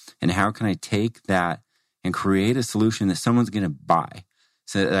owner? And how can I take that and create a solution that someone's going to buy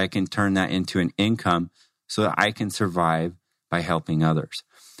so that I can turn that into an income so that I can survive by helping others.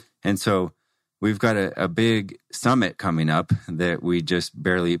 And so we've got a big summit coming up that we just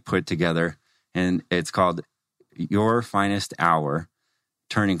barely put together, and it's called Your Finest Hour,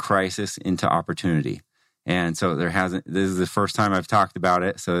 Turning Crisis into Opportunity. And so this is the first time I've talked about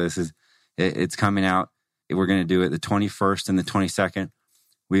it. So it's coming out. We're going to do it the 21st and the 22nd.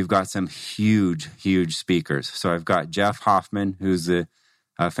 We've got some huge, huge speakers. So I've got Jeff Hoffman, who's the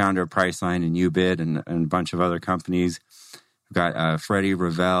founder of Priceline and UBID and a bunch of other companies. We've got Freddie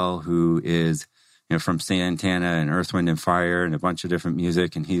Ravel, who is from Santana and Earth, Wind, and Fire and a bunch of different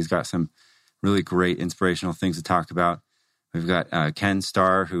music, and he's got some really great inspirational things to talk about. We've got Ken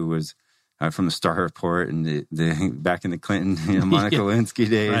Starr, who was from the Star Report and the back in the Clinton, Monica Lewinsky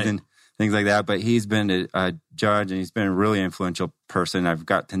days, right, and things like that. But he's been a judge, and he's been a really influential person. I've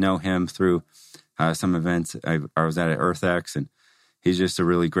got to know him through some events I was at EarthX, and he's just a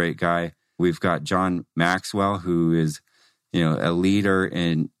really great guy. We've got John Maxwell, who is a leader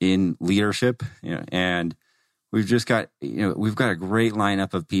in leadership, and we've just got, we've got a great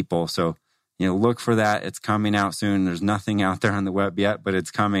lineup of people. So, look for that. It's coming out soon. There's nothing out there on the web yet, but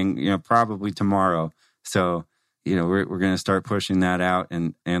it's coming, probably tomorrow. So, we're going to start pushing that out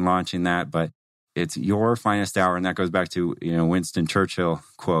and launching that, but it's Your Finest Hour. And that goes back to, Winston Churchill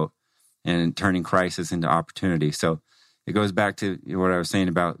quote, and turning crisis into opportunity. So it goes back to what I was saying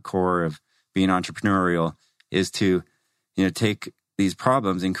about core of being entrepreneurial is to, take these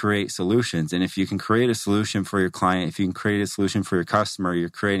problems and create solutions. And if you can create a solution for your client, if you can create a solution for your customer, you're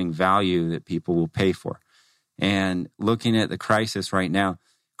creating value that people will pay for. And looking at the crisis right now,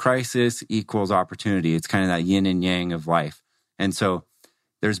 crisis equals opportunity. It's kind of that yin and yang of life. And so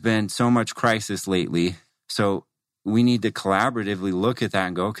there's been so much crisis lately. So we need to collaboratively look at that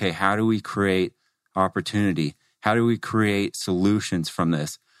and go, okay, how do we create opportunity? How do we create solutions from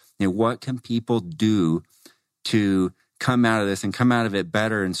this? What can people do to come out of this and come out of it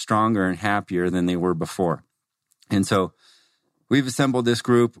better and stronger and happier than they were before? And so we've assembled this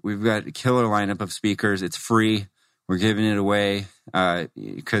group. We've got a killer lineup of speakers. It's free. We're giving it away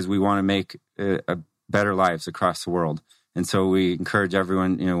because we want to make better lives across the world. And so we encourage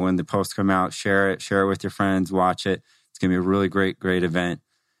everyone, when the posts come out, share it with your friends, watch it. It's going to be a really great event.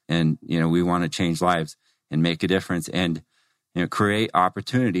 And, we want to change lives and make a difference and, create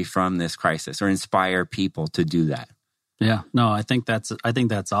opportunity from this crisis or inspire people to do that. Yeah, no, I think that's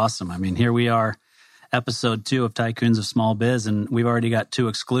awesome. I mean, here we are, episode 2 of Tycoons of Small Biz, and we've already got 2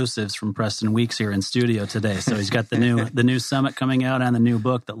 exclusives from Preston Weekes here in studio today. So he's got the new summit coming out and the new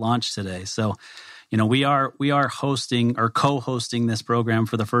book that launched today. So, we are hosting or co-hosting this program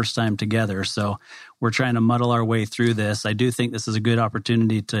for the first time together. So we're trying to muddle our way through this. I do think this is a good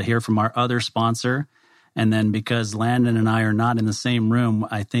opportunity to hear from our other sponsor. And then because Landon and I are not in the same room,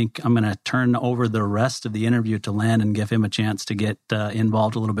 I think I'm going to turn over the rest of the interview to Landon and give him a chance to get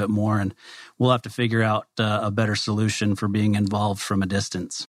involved a little bit more. And we'll have to figure out a better solution for being involved from a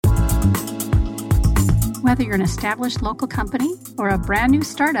distance. Whether you're an established local company or a brand new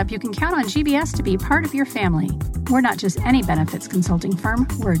startup, you can count on GBS to be part of your family. We're not just any benefits consulting firm,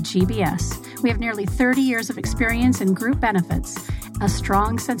 we're GBS. We have nearly 30 years of experience in group benefits, a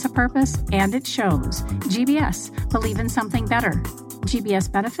strong sense of purpose, and it shows. GBS, believe in something better.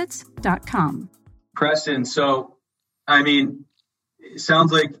 gbsbenefits.com. Preston, so, it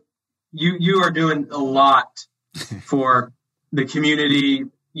sounds like you are doing a lot for the community,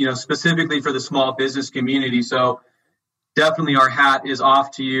 specifically for the small business community. So definitely our hat is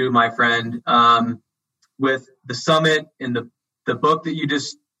off to you, my friend, with the summit and the book that you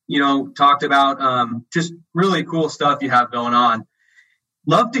just, talked about. Just really cool stuff you have going on.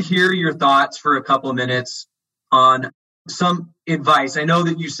 Love to hear your thoughts for a couple of minutes on some advice. I know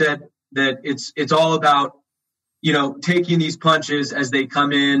that you said that it's all about, taking these punches as they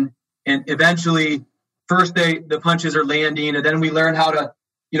come in, and eventually first the punches are landing, and then we learn how to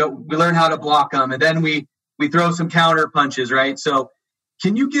block them, and then we throw some counter punches, right? So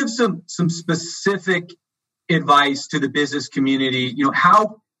can you give some specific advice to the business community?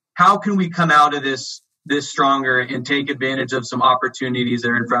 How can we come out of this stronger and take advantage of some opportunities that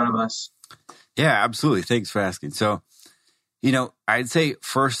are in front of us? Yeah, absolutely. Thanks for asking. So, I'd say,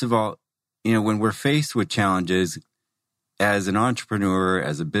 first of all, when we're faced with challenges as an entrepreneur,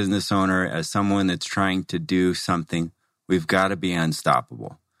 as a business owner, as someone that's trying to do something, we've got to be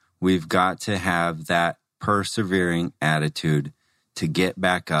unstoppable. We've got to have that persevering attitude to get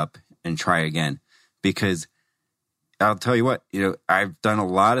back up and try again. Because I'll tell you what, I've done a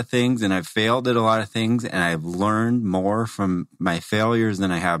lot of things and I've failed at a lot of things, and I've learned more from my failures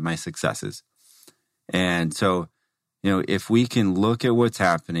than I have my successes. And so, if we can look at what's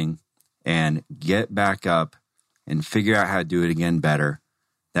happening and get back up and figure out how to do it again better,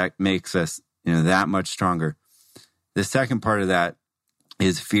 that makes us, that much stronger. The second part of that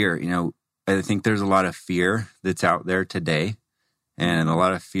is fear. I think there's a lot of fear that's out there today, and a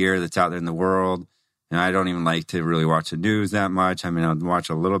lot of fear that's out there in the world. I don't even like to really watch the news that much. I'll watch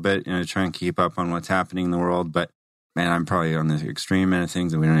a little bit, try and keep up on what's happening in the world. But man, I'm probably on the extreme end of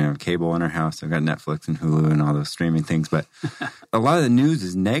things, and we don't even have cable in our house. I've got Netflix and Hulu and all those streaming things. But a lot of the news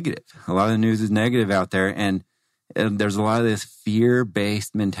is negative. A lot of the news is negative out there. And there's a lot of this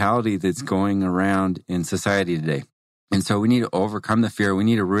fear-based mentality that's going around in society today. And so we need to overcome the fear. We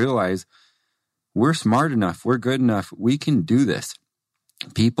need to realize we're smart enough. We're good enough. We can do this.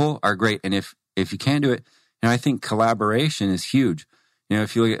 People are great. And if you can't do it, I think collaboration is huge.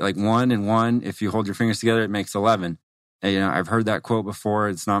 If you look at like 1 and 1, if you hold your fingers together, it makes 11. And, I've heard that quote before.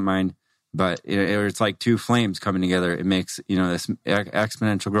 It's not mine, but it's like 2 flames coming together. It makes, this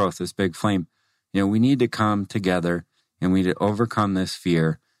exponential growth, this big flame. We need to come together, and we need to overcome this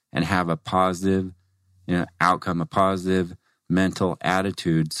fear and have a positive, outcome, a positive mental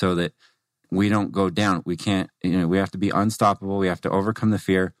attitude, so that we don't go down. We can't, we have to be unstoppable. We have to overcome the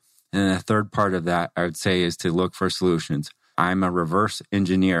fear. And then the third part of that, I would say, is to look for solutions. I'm a reverse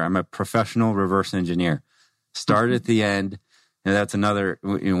engineer. I'm a professional reverse engineer. Start at the end. And that's another,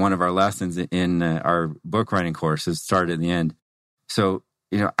 one of our lessons in our book writing course is start at the end. So,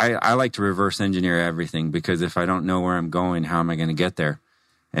 I like to reverse engineer everything, because if I don't know where I'm going, how am I going to get there?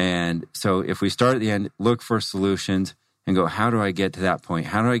 And so if we start at the end, look for solutions and go, how do I get to that point?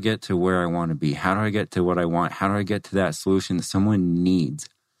 How do I get to where I want to be? How do I get to what I want? How do I get to that solution that someone needs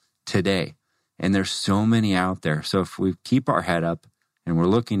today? And there's so many out there. So if we keep our head up and we're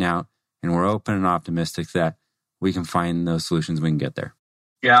looking out and we're open and optimistic, that we can find those solutions, we can get there.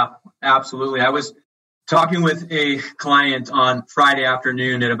 Yeah, absolutely. I was talking with a client on Friday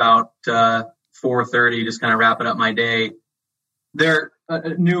afternoon at about 4:30, just kind of wrapping up my day. They're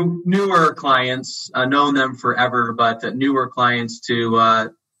newer clients, known them forever, but newer clients to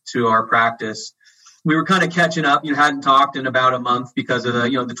our practice. we were kind of catching up. You hadn't talked in about a month because of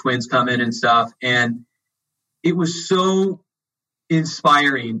the twins coming and stuff. And it was so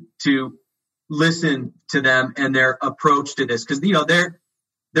inspiring to listen to them and their approach to this. Cause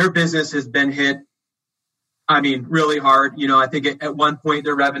their business has been hit, really hard. I think at one point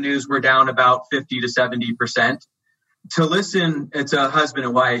their revenues were down about 50 to 70%. To listen, it's a husband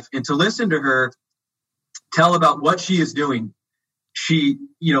and wife, and to listen to her tell about what she is doing. She,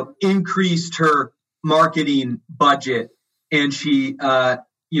 increased her marketing budget, and she,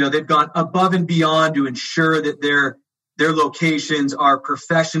 they've gone above and beyond to ensure that their locations are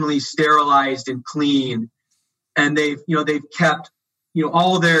professionally sterilized and clean. And they've kept,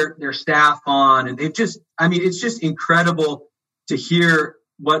 all their staff on, and they've just, it's just incredible to hear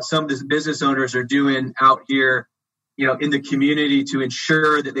what some of the business owners are doing out here, in the community to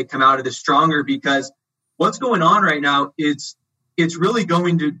ensure that they come out of this stronger, because what's going on right now, it's really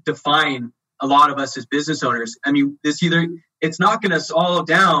going to define a lot of us as business owners. It's not going to swallow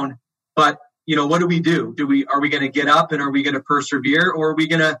down, but what do we do? Are we going to get up and are we going to persevere, or are we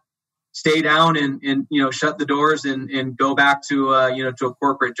going to stay down and shut the doors and go back to to a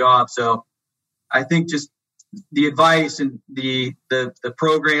corporate job? So I think just the advice and the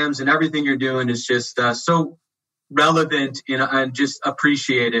programs and everything you're doing is just so relevant and just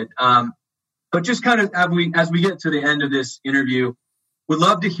appreciated. But just kind of as we get to the end of this interview, would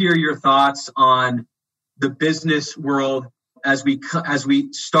love to hear your thoughts on the business world as we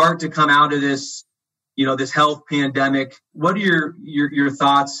start to come out of this, this health pandemic. What are your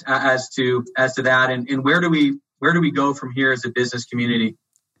thoughts as to that, and where do we go from here as a business community?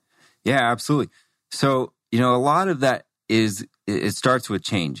 Yeah, absolutely. So, a lot of that is, it starts with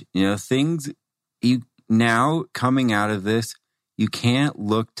change. Things now coming out of this, you can't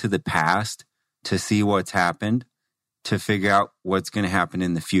look to the past to see what's happened, to figure out what's going to happen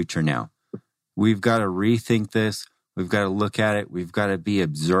in the future now. We've got to rethink this. We've got to look at it. We've got to be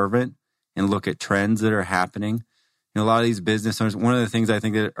observant and look at trends that are happening. A lot of these business owners, one of the things I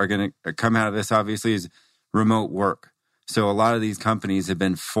think that are going to come out of this, obviously, is remote work. So a lot of these companies have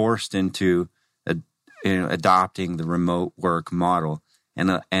been forced into adopting the remote work model.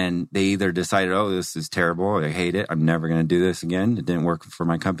 And they either decided, oh, this is terrible, I hate it, I'm never going to do this again, it didn't work for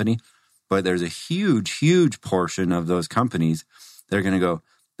my company. But there's a huge, huge portion of those companies that are going to go,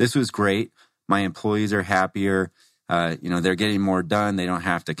 this was great, my employees are happier, they're getting more done, they don't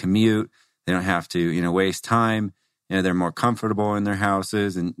have to commute, they don't have to, waste time, they're more comfortable in their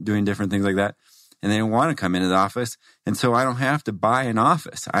houses and doing different things like that. And they don't want to come into the office. And so I don't have to buy an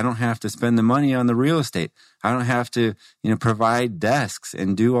office. I don't have to spend the money on the real estate. I don't have to, provide desks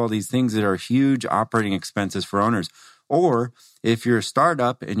and do all these things that are huge operating expenses for owners. Or if you're a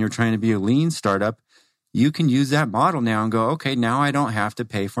startup and you're trying to be a lean startup, you can use that model now and go, okay, now I don't have to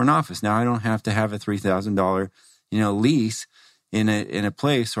pay for an office. Now I don't have to have a $3,000, lease in a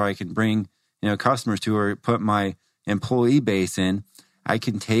place where I can bring, customers to, or put my employee base in. I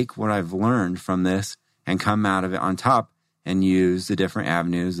can take what I've learned from this and come out of it on top and use the different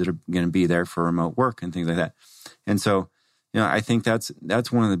avenues that are going to be there for remote work and things like that. And so, I think that's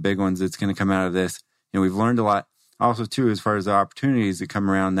one of the big ones that's going to come out of this. We've learned a lot also too, as far as the opportunities that come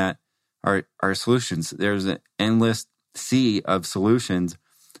around that are solutions. There's an endless sea of solutions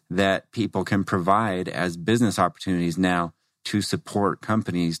that people can provide as business opportunities now to support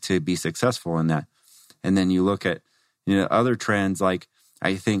companies to be successful in that. And then you look at, other trends, like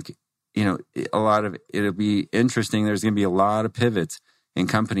I think, a lot of it'll be interesting. There's going to be a lot of pivots in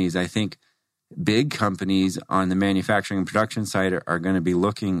companies. I think big companies on the manufacturing and production side are going to be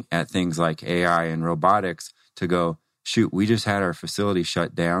looking at things like AI and robotics to go, shoot, we just had our facility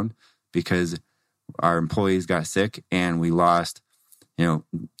shut down because our employees got sick and we lost,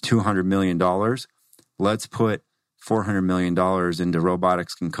 $200 million. Let's put $400 million into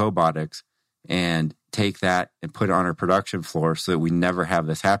robotics and cobotics and take that and put it on our production floor so that we never have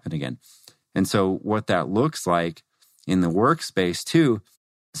this happen again. And so what that looks like in the workspace too,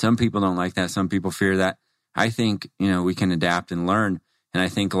 some people don't like that. Some people fear that. I think, we can adapt and learn. And I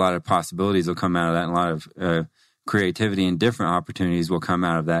think a lot of possibilities will come out of that. And a lot of creativity and different opportunities will come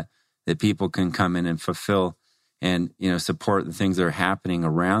out of that people can come in and fulfill and, support the things that are happening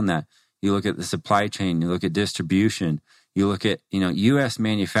around that. You look at the supply chain, you look at distribution, you look at, U.S.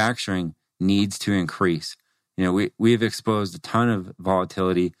 manufacturing needs to increase. We've exposed a ton of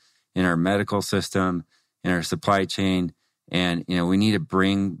volatility in our medical system, in our supply chain, and, we need to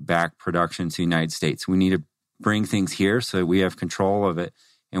bring back production to the United States. We need to bring things here so that we have control of it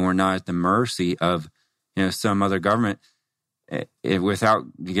and we're not at the mercy of, some other government without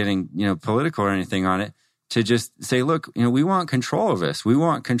getting, political or anything on it, to just say, look, we want control of this. We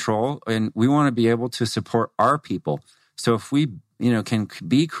want control, and we want to be able to support our people. So if we, can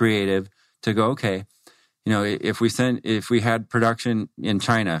be creative to go, okay, if we had production in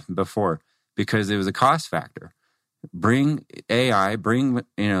China before, because it was a cost factor, bring AI, bring,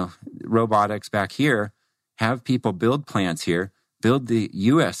 robotics back here, have people build plants here, build the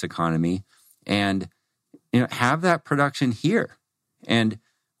U.S. economy, and, have that production here. And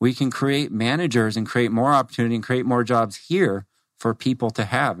we can create managers and create more opportunity and create more jobs here for people to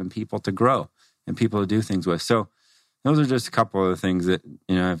have and people to grow and people to do things with. So those are just a couple of the things that,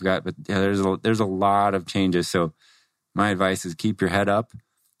 I've got. But yeah, there's a lot of changes. So my advice is keep your head up,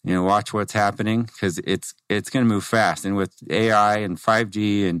 watch what's happening, because it's going to move fast. And with AI and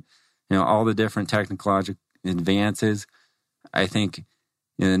 5G and, all the different technological advances, I think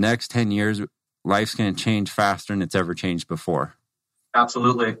in the next 10 years, life's going to change faster than it's ever changed before.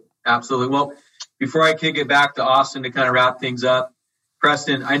 Absolutely. Well, before I kick it back to Austin to kind of wrap things up,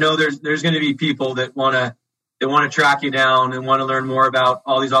 Preston, I know there's going to be people that want to track you down and want to learn more about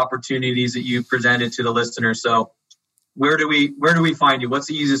all these opportunities that you presented to the listeners. So where do we find you? What's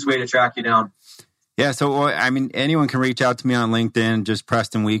the easiest way to track you down? Yeah, so anyone can reach out to me on LinkedIn, just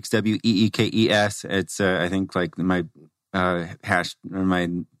Preston Weekes, Weekes. It's I think like my hash or my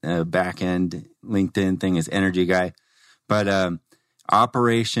back end LinkedIn thing is Energy Guy, but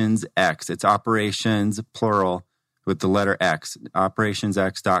Operations X. It's operations plural with the letter X.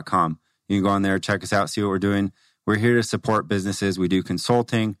 Operationsx.com. You can go on there, check us out, see what we're doing. We're here to support businesses. We do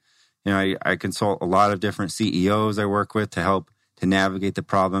consulting. I consult a lot of different CEOs I work with to help to navigate the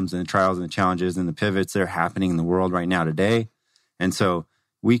problems and the trials and the challenges and the pivots that are happening in the world right now today. And so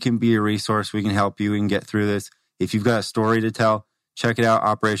we can be a resource. We can help you. We can get through this. If you've got a story to tell, check it out,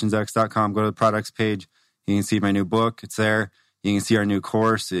 operationsx.com. Go to the products page. You can see my new book. It's there. You can see our new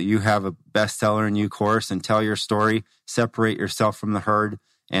course. You have a bestseller and new course, and tell your story, separate yourself from the herd,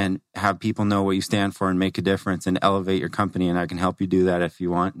 and have people know what you stand for and make a difference and elevate your company. And I can help you do that if you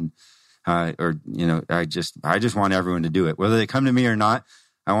want. And, I just want everyone to do it. Whether they come to me or not,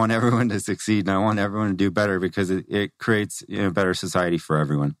 I want everyone to succeed, and I want everyone to do better, because it creates a better society for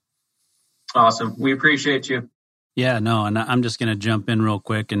everyone. Awesome. We appreciate you. Yeah, no, and I'm just going to jump in real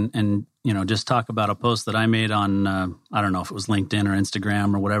quick and just talk about a post that I made on, I don't know if it was LinkedIn or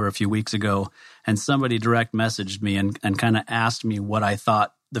Instagram or whatever a few weeks ago, and somebody direct messaged me and kind of asked me what I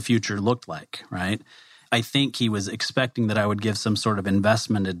thought the future looked like, right? I think he was expecting that I would give some sort of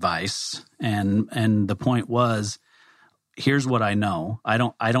investment advice, and the point was, here's what I know. I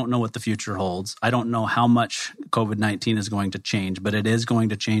don't know what the future holds. I don't know how much COVID-19 is going to change, but it is going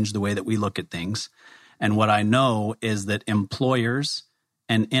to change the way that we look at things. And what I know is that employers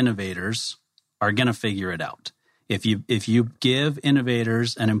and innovators are going to figure it out. If you give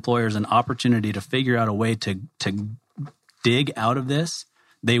innovators and employers an opportunity to figure out a way to dig out of this,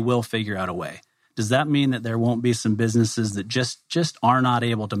 they will figure out a way. Does that mean that there won't be some businesses that just are not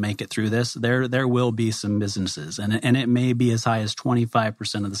able to make it through this? There will be some businesses, and it may be as high as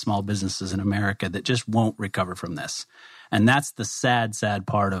 25% of the small businesses in America that just won't recover from this. And that's the sad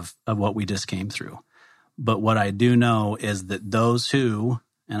part of what we just came through. But what I do know is that those who,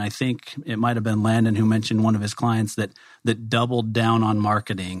 and I think it might have been Landon who mentioned one of his clients that doubled down on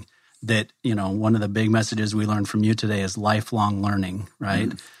marketing, that, one of the big messages we learned from you today is lifelong learning, right?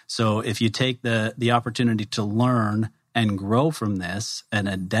 Mm-hmm. So if you take the opportunity to learn and grow from this and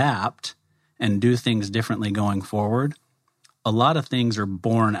adapt and do things differently going forward, a lot of things are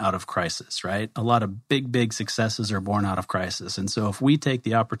born out of crisis, right? A lot of big successes are born out of crisis. And so if we take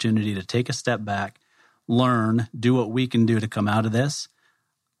the opportunity to take a step back, learn, do what we can do to come out of this,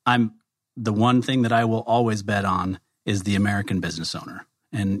 the one thing that I will always bet on is the American business owner.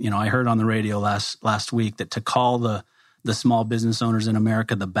 And, I heard on the radio last week that to call the small business owners in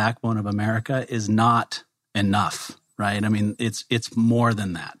America the backbone of America is not enough, right? I mean, it's more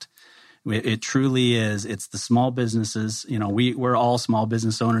than that. It truly is. It's the small businesses. We're all small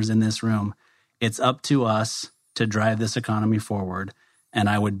business owners in this room. It's up to us to drive this economy forward. And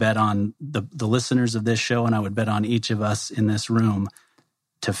I would bet on the listeners of this show, and I would bet on each of us in this room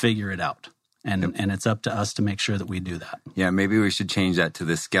to figure it out. And it's up to us to make sure that we do that. Yeah, maybe we should change that to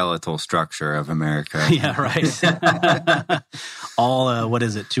the skeletal structure of America. Yeah, right. All,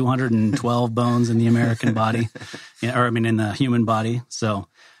 212 bones in the American body, in the human body. So,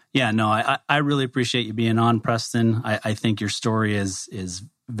 yeah, no, I really appreciate you being on, Preston. I think your story is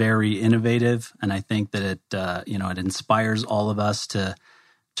very innovative, and I think that it inspires all of us to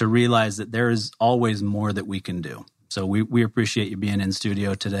realize that there is always more that we can do. So we appreciate you being in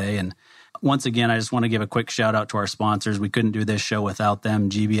studio today, and once again, I just want to give a quick shout out to our sponsors. We couldn't do this show without them,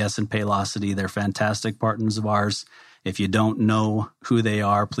 GBS and Paylocity. They're fantastic partners of ours. If you don't know who they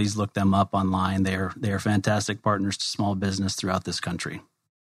are, please look them up online. They are fantastic partners to small business throughout this country.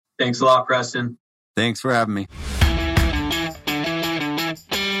 Thanks a lot, Preston. Thanks for having me.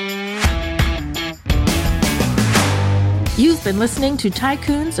 You've been listening to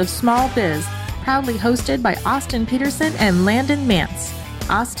Tycoons of Small Biz, proudly hosted by Austin Peterson and Landon Mance.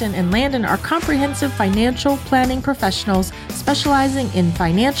 Austin and Landon are comprehensive financial planning professionals specializing in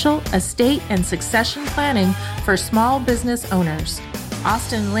financial, estate, and succession planning for small business owners.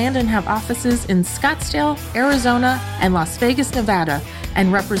 Austin and Landon have offices in Scottsdale, Arizona, and Las Vegas, Nevada,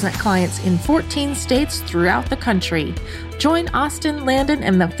 and represent clients in 14 states throughout the country. Join Austin, Landon,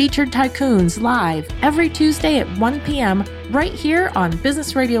 and the featured Tycoons live every Tuesday at 1 p.m. right here on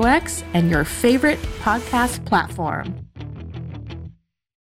Business Radio X and your favorite podcast platform.